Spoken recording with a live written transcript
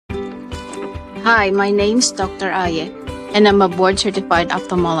Hi, my name's Dr. Aye, and I'm a board-certified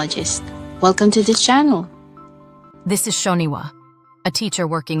ophthalmologist. Welcome to this channel. This is Shoniwa, a teacher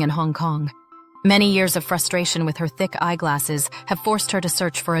working in Hong Kong. Many years of frustration with her thick eyeglasses have forced her to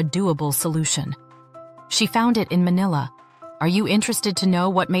search for a doable solution. She found it in Manila. Are you interested to know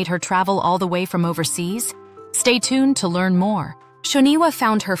what made her travel all the way from overseas? Stay tuned to learn more. Shoniwa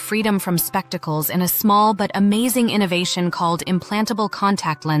found her freedom from spectacles in a small but amazing innovation called implantable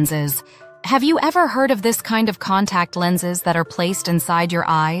contact lenses. Have you ever heard of this kind of contact lenses that are placed inside your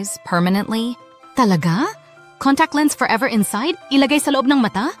eyes permanently? Talaga? Contact lens forever inside? Ilagay sa loob ng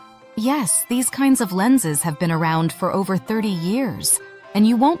mata? Yes, these kinds of lenses have been around for over 30 years, and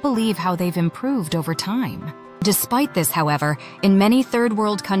you won't believe how they've improved over time. Despite this, however, in many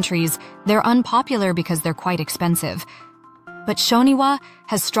third-world countries, they're unpopular because they're quite expensive. But Shoniwa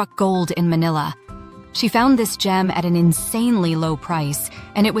has struck gold in Manila. She found this gem at an insanely low price,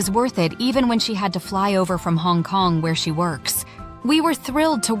 and it was worth it even when she had to fly over from Hong Kong where she works. We were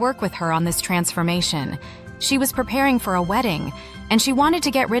thrilled to work with her on this transformation. She was preparing for a wedding, and she wanted to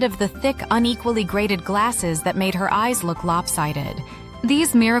get rid of the thick, unequally graded glasses that made her eyes look lopsided.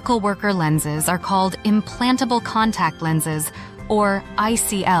 These miracle worker lenses are called implantable contact lenses, or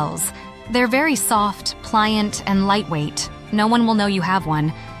ICLs. They're very soft, pliant, and lightweight. No one will know you have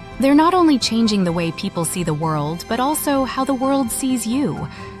one. They're not only changing the way people see the world, but also how the world sees you.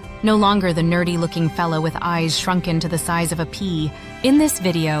 No longer the nerdy-looking fellow with eyes shrunken to the size of a pea. In this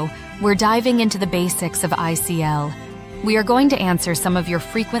video, we're diving into the basics of ICL. We are going to answer some of your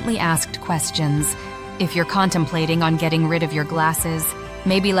frequently asked questions. If you're contemplating on getting rid of your glasses,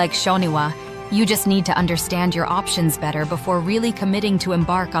 maybe like Shoniwa, you just need to understand your options better before really committing to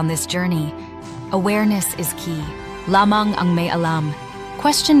embark on this journey. Awareness is key. Lamang ang may alam.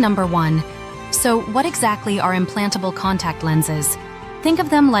 Question number 1. So what exactly are implantable contact lenses? Think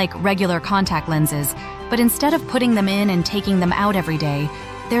of them like regular contact lenses, but instead of putting them in and taking them out every day,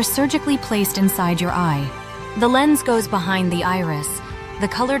 they're surgically placed inside your eye. The lens goes behind the iris, the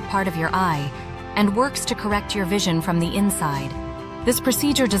colored part of your eye, and works to correct your vision from the inside. This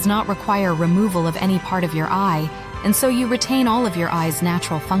procedure does not require removal of any part of your eye, and so you retain all of your eye's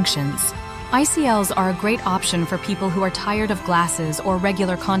natural functions. ICLs are a great option for people who are tired of glasses or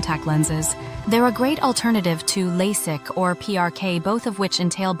regular contact lenses. They're a great alternative to LASIK or PRK, both of which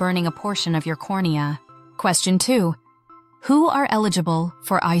entail burning a portion of your cornea. Question 2. Who are eligible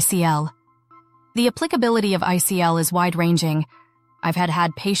for ICL? The applicability of ICL is wide-ranging. I've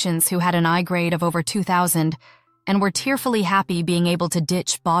had patients who had an eye grade of over 2,000 and were tearfully happy being able to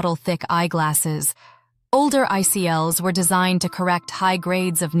ditch bottle-thick eyeglasses. Older ICLs were designed to correct high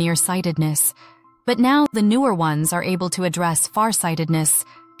grades of nearsightedness, but now the newer ones are able to address farsightedness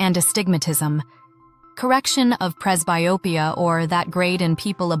and astigmatism. Correction of presbyopia, or that grade in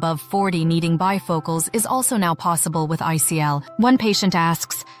people above 40 needing bifocals, is also now possible with ICL. One patient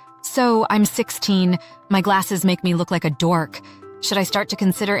asks, "So, I'm 16, my glasses make me look like a dork. Should I start to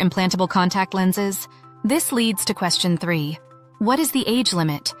consider implantable contact lenses?" This leads to question 3. What is the age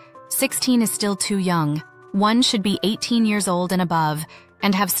limit? 16 is still too young. One should be 18 years old and above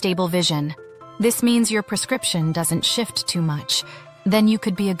and have stable vision. This means your prescription doesn't shift too much. Then you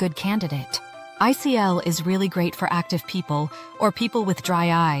could be a good candidate. ICL is really great for active people, or people with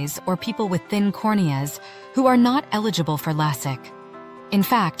dry eyes, or people with thin corneas who are not eligible for LASIK. In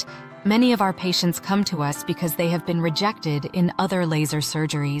fact, many of our patients come to us because they have been rejected in other laser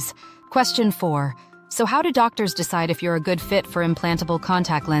surgeries. Question 4. So how do doctors decide if you're a good fit for implantable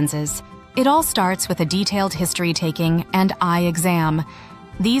contact lenses? It all starts with a detailed history taking and eye exam.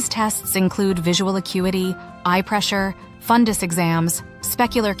 These tests include visual acuity, eye pressure, fundus exams,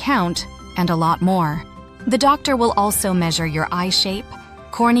 specular count, and a lot more. The doctor will also measure your eye shape,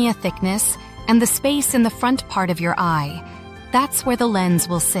 cornea thickness, and the space in the front part of your eye. That's where the lens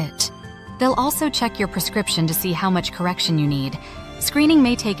will sit. They'll also check your prescription to see how much correction you need. Screening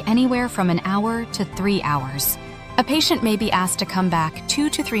may take anywhere from an hour to 3 hours. A patient may be asked to come back 2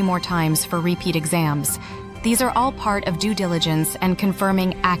 to 3 more times for repeat exams. These are all part of due diligence and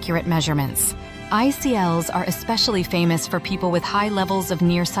confirming accurate measurements. ICLs are especially famous for people with high levels of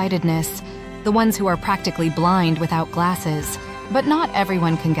nearsightedness, the ones who are practically blind without glasses. But not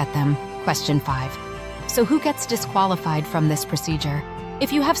everyone can get them. Question 5. So who gets disqualified from this procedure?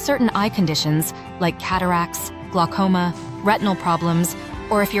 If you have certain eye conditions, like cataracts, glaucoma, retinal problems,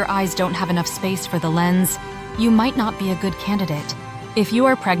 or if your eyes don't have enough space for the lens, you might not be a good candidate. If you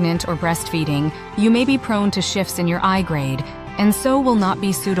are pregnant or breastfeeding, you may be prone to shifts in your eye grade, and so will not be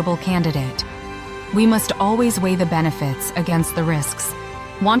a suitable candidate. We must always weigh the benefits against the risks.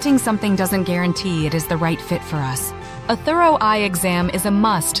 Wanting something doesn't guarantee it is the right fit for us. A thorough eye exam is a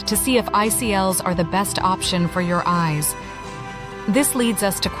must to see if ICLs are the best option for your eyes. This leads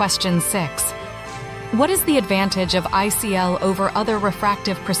us to question 6. What is the advantage of ICL over other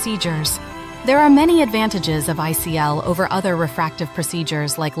refractive procedures? There are many advantages of ICL over other refractive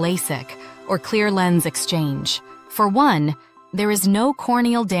procedures like LASIK or clear lens exchange. For one, there is no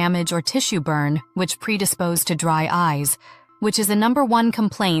corneal damage or tissue burn which predispose to dry eyes, which is a #1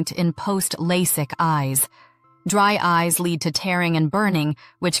 complaint in post-LASIK eyes. Dry eyes lead to tearing and burning,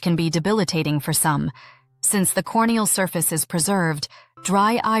 which can be debilitating for some. Since the corneal surface is preserved,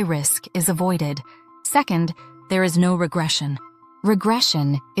 dry eye risk is avoided. Second, there is no regression.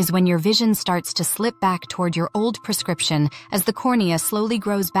 Regression is when your vision starts to slip back toward your old prescription as the cornea slowly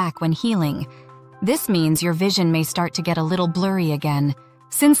grows back when healing. This means your vision may start to get a little blurry again.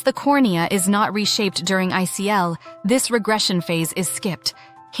 Since the cornea is not reshaped during ICL, this regression phase is skipped.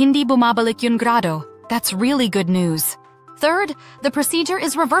 Hindi bumabalik yung grado. That's really good news. Third, the procedure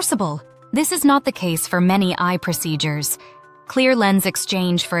is reversible. This is not the case for many eye procedures. Clear lens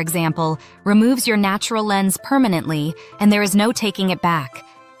exchange, for example, removes your natural lens permanently, and there is no taking it back.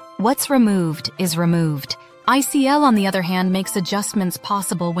 What's removed is removed. ICL, on the other hand, makes adjustments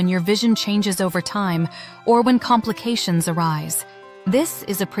possible when your vision changes over time or when complications arise. This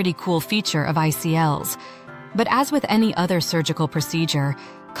is a pretty cool feature of ICLs. But as with any other surgical procedure,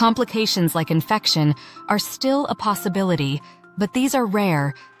 complications like infection are still a possibility, but these are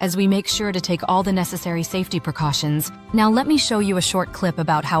rare as we make sure to take all the necessary safety precautions. Now let me show you a short clip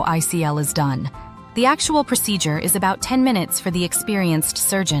about how ICL is done. The actual procedure is about 10 minutes for the experienced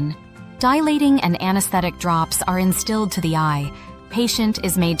surgeon. Dilating and anesthetic drops are instilled to the eye. Patient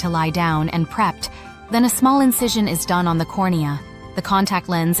is made to lie down and prepped. Then a small incision is done on the cornea. The contact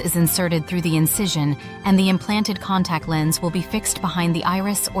lens is inserted through the incision, and the implanted contact lens will be fixed behind the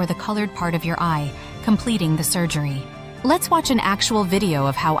iris or the colored part of your eye, completing the surgery. Let's watch an actual video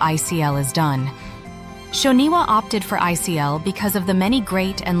of how ICL is done. Shoniwa opted for ICL because of the many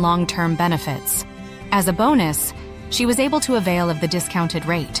great and long-term benefits. As a bonus, she was able to avail of the discounted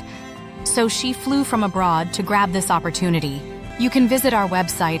rate. So she flew from abroad to grab this opportunity. You can visit our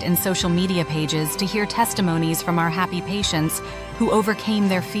website and social media pages to hear testimonies from our happy patients who overcame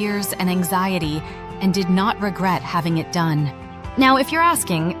their fears and anxiety and did not regret having it done. Now, if you're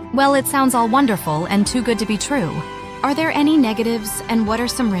asking, well, it sounds all wonderful and too good to be true. Are there any negatives and what are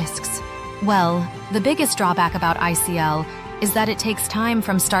some risks? Well, the biggest drawback about ICL is that it takes time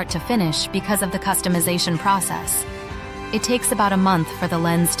from start to finish because of the customization process. It takes about a month for the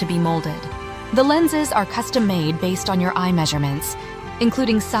lens to be molded. The lenses are custom-made based on your eye measurements,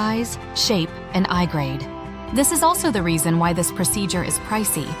 including size, shape, and eye grade. This is also the reason why this procedure is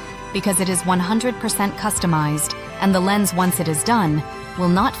pricey, because it is 100% customized, and the lens, once it is done, will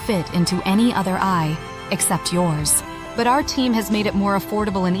not fit into any other eye except yours. But our team has made it more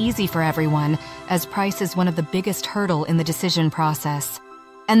affordable and easy for everyone, as price is one of the biggest hurdle in the decision process.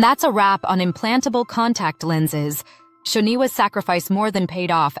 And that's a wrap on implantable contact lenses. Shoniwa's sacrifice more than paid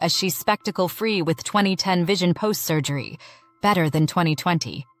off as she's spectacle-free with 2010 vision post-surgery. Better than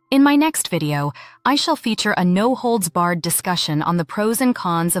 2020. In my next video, I shall feature a no-holds-barred discussion on the pros and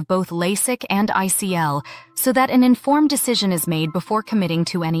cons of both LASIK and ICL so that an informed decision is made before committing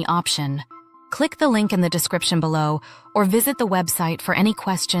to any option. Click the link in the description below or visit the website for any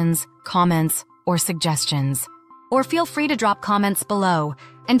questions, comments, or suggestions. Or feel free to drop comments below,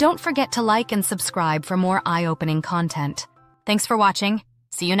 and don't forget to like and subscribe for more eye-opening content. Thanks for watching.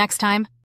 See you next time.